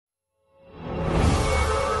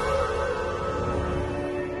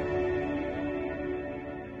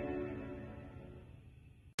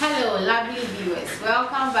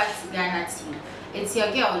welcome back to Ghana TV. It's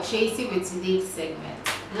your girl Tracy with today's segment.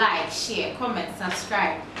 Like, share, comment,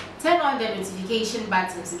 subscribe. Turn on the notification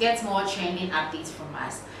button to get more trending updates from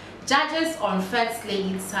us. Judges on First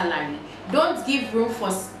Lady's salary. Don't give room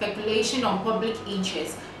for speculation on public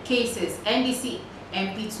interest cases. NDC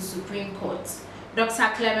MP to Supreme Court.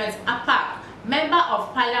 Dr. Clement Apak, Member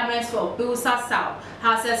of Parliament for Bilsa South,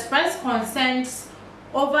 has expressed concerns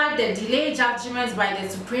over the delayed judgments by the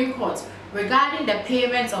Supreme Court regarding the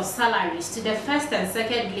payment of salaries to the first and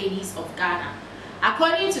second ladies of Ghana.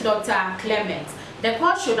 According to Dr. Clement, the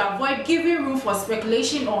court should avoid giving room for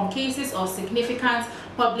speculation on cases of significant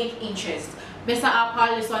public interest. Mr.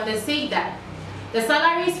 Apal is on the say that the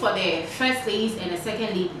salaries for the first ladies and the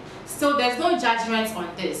second lady, still there's no judgment on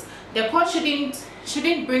this. The court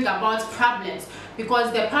shouldn't bring about problems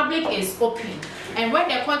because the public is open, and when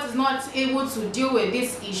the court is not able to deal with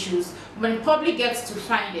these issues, when the public gets to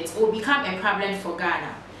find it will become a problem for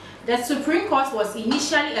Ghana. The Supreme Court was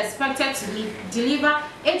initially expected to deliver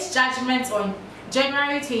its judgment on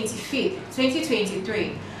January 25th,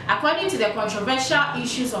 2023, according to the controversial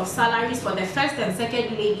issues of salaries for the first and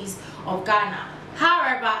second ladies of Ghana.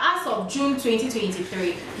 However, as of June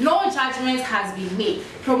 2023, no judgment has been made,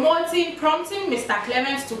 prompting Mr.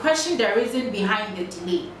 Clement to question the reason behind the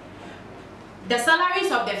delay. The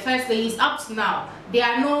salaries of the first ladies up to now, we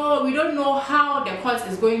don't know how the court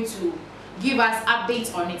is going to give us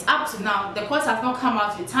updates on it. Up to now, the court has not come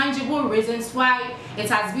out with tangible reasons why it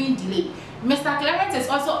has been delayed. Mr. Clement is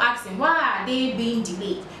also asking why are they being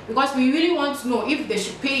delayed, because we really want to know if they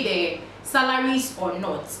should pay their salaries or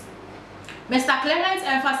not. Mr. Clement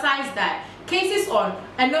emphasized that cases on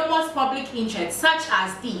enormous public interest such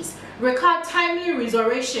as these require timely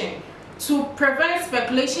resolution to prevent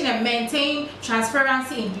speculation and maintain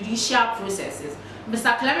transparency in judicial processes.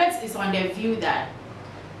 Mr. Clement is on the view that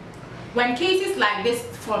when cases like this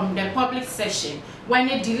from the public session, when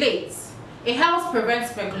it delays, it helps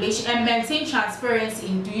prevent speculation and maintain transparency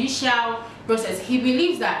in judicial process. He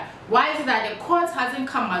believes that why is it that the court hasn't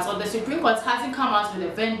come out, or the Supreme Court hasn't come out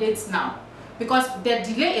with a verdict now? Because the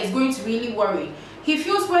delay is going to really worry. He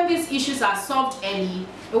feels when these issues are solved early,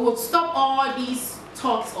 it would stop all these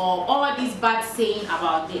talks or all these bad saying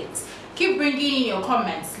about it. Keep bringing in your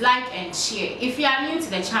comments, like and share. If you are new to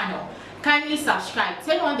the channel, kindly subscribe,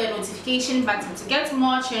 turn on the notification button to get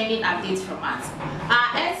more trending updates from us.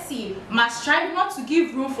 Our SC must strive not to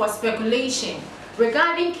give room for speculation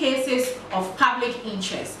regarding cases of public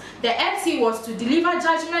interest. The FC was to deliver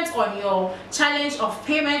judgment on your challenge of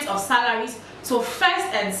payment of salaries to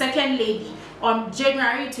first and second lady on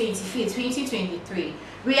January 25th, 2023.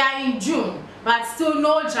 We are in June, but still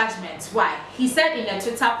no judgment. Why? He said in a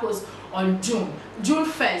Twitter post on June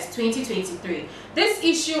 1st, 2023. This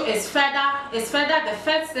issue is further the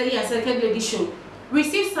first lady and second lady should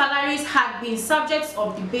receive salaries had been subject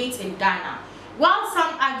of debate in Ghana. While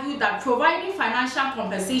some argue that providing financial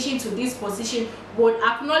compensation to this position would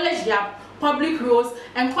acknowledge their public roles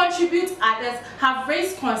and contribute, others have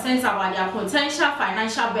raised concerns about their potential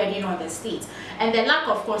financial burden on the state and the lack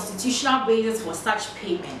of constitutional basis for such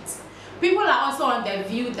payments. People are also on the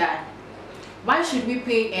view that why should we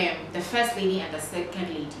pay the first lady and the second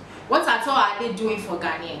lady? What at all are they doing for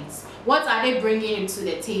Ghanaians? What are they bringing to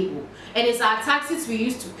the table? It is our taxes we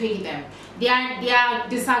used to pay them. They are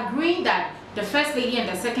disagreeing that the first lady and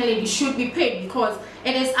the second lady should be paid because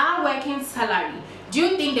it is our working salary. Do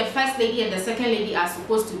you think the first lady and the second lady are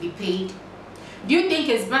supposed to be paid? Do you think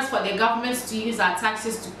it's best for the governments to use our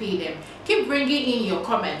taxes to pay them? Keep bringing in your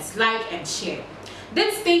comments, like and share.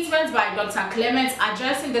 This statement by Dr. Clement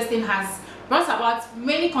addressing this thing has brought about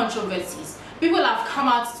many controversies. People have come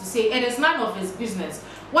out to say it is none of his business.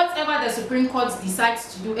 Whatever the Supreme Court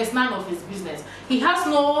decides to do is none of his business. He has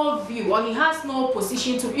no view or he has no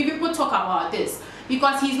position to even talk about this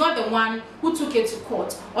because he's not the one who took it to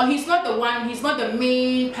court, or he's not the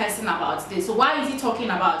main person about this. So why is he talking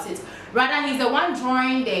about it? Rather, he's the one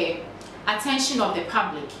drawing the attention of the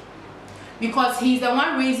public because he's the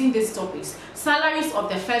one raising these topics. Salaries of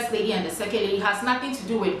the first lady and the second lady has nothing to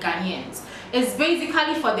do with Ghanaians. It's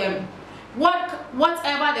basically for them.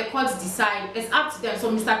 Whatever the courts decide is up to them.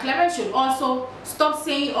 So Mr. Clement should also stop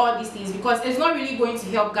saying all these things because it's not really going to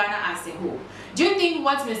help Ghana as a whole. Do you think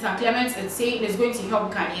what Mr. Clement is saying is going to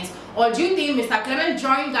help Ghanaians, or do you think Mr. Clement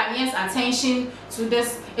drawing Ghanaians' attention to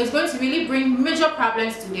this is going to really bring major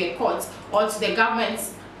problems to the courts or to the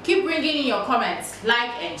governments? Keep bringing in your comments,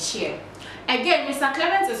 like and share. Again, Mr.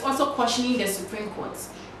 Clement is also questioning the Supreme Court.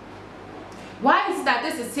 Why is it that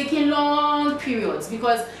this is taking long periods?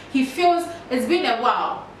 Because he feels it's been a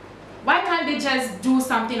while. Why can't they just do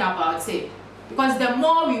something about it? because the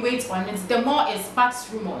more we wait on it, the more it sparks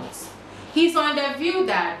rumors. He's on the view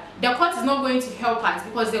that the court is not going to help us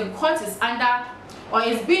because the court is under or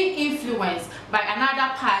is being influenced by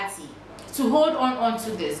another party to hold on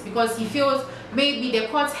to this, because he feels maybe the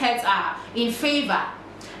court heads are in favor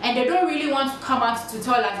and they don't really want to come out to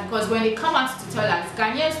tell us, because when they come out to tell us,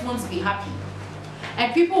 Ghanaians won't be happy.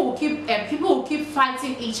 And people will keep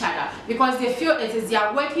fighting each other because they feel it is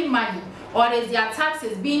their working money or it is their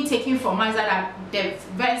taxes being taken from us that the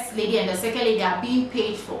first lady and the second lady are being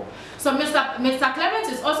paid for. So Mr. Clement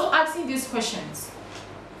is also asking these questions.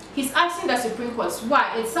 He's asking the Supreme Court,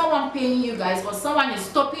 why? Is someone paying you guys, or someone is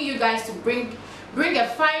stopping you guys to bring a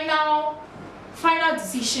final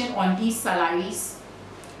decision on these salaries?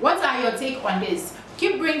 What are your take on this?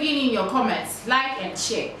 Keep bringing in your comments, like and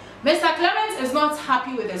share. Mr. Clement is not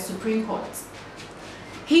happy with the Supreme Court.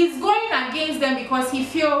 He's going against them because he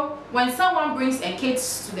feels when someone brings a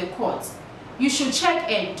case to the court, you should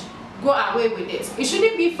check and go away with it. It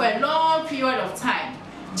shouldn't be for a long period of time.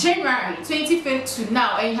 January 25th to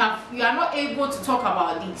now, and you are not able to talk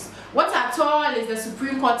about this. What at all is the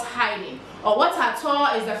Supreme Court hiding? Or what at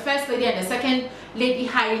all is the first lady and the second lady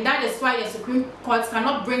hiding? That is why the Supreme Court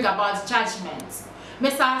cannot bring about judgment.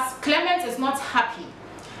 Mr. Clement is not happy.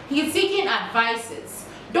 He's seeking advices.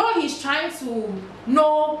 Though he's trying to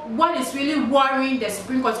know what is really worrying the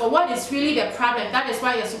Supreme Court or what is really the problem, that is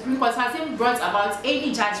why the Supreme Court hasn't brought about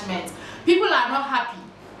any judgment. People are not happy.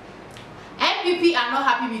 NPP are not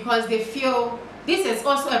happy because they feel this is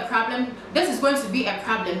also a problem. This is going to be a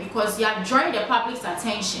problem because you are drawing the public's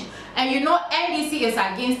attention. And you know NDC is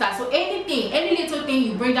against us. So any little thing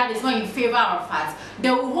you bring that is not in favor of us, they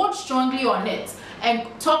will hold strongly on it and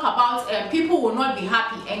talk about people will not be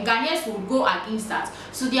happy and Ghanaians will go against that.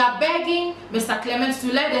 So they are begging Mr. Clement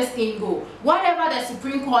to let this thing go. Whatever the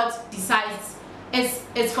Supreme Court decides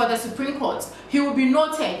is for the Supreme Court. He will be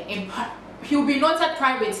noted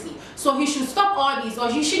privately. So he should stop all this, or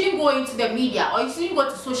he shouldn't go into the media, or he shouldn't go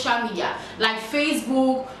to social media like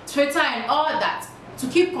Facebook, Twitter and all that to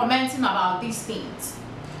keep commenting about these things.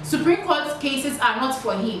 Supreme Court cases are not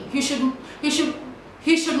for him. He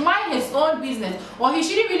should mind his own business, or he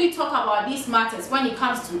shouldn't really talk about these matters when it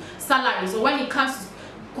comes to salaries or when it comes to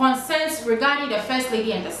concerns regarding the first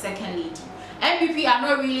lady and the second lady. NPP are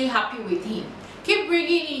not really happy with him. Keep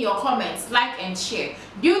bringing in your comments, like and share.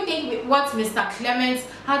 Do you think with what Mr. Clement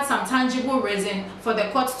had some tangible reason for the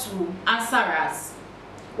court to answer us?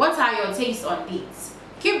 What are your takes on this?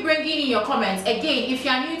 Keep bringing in your comments. Again, if you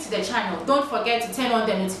are new to the channel, don't forget to turn on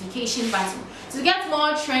the notification button to get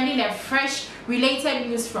more trending and fresh related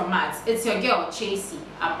news from us. It's your girl, Chasey.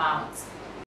 I'm out.